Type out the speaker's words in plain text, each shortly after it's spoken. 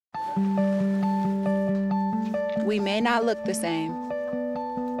We may not look the same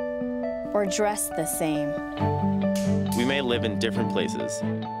or dress the same. We may live in different places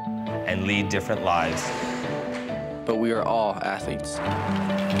and lead different lives. But we are all athletes.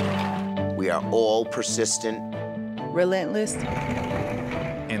 We are all persistent, relentless,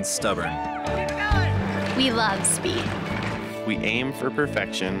 and stubborn. We love speed. We aim for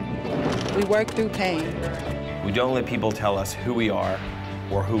perfection. We work through pain. We don't let people tell us who we are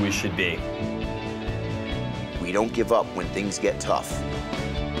or who we should be. we don't give up when things get tough.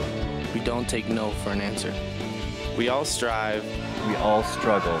 We don't take no for an answer. We all strive. We all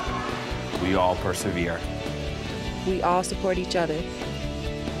struggle. We all persevere. We all support each other.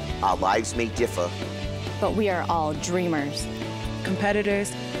 Our lives may differ, but we are all dreamers.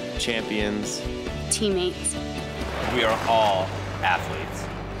 Competitors. Champions. Teammates. We are all athletes.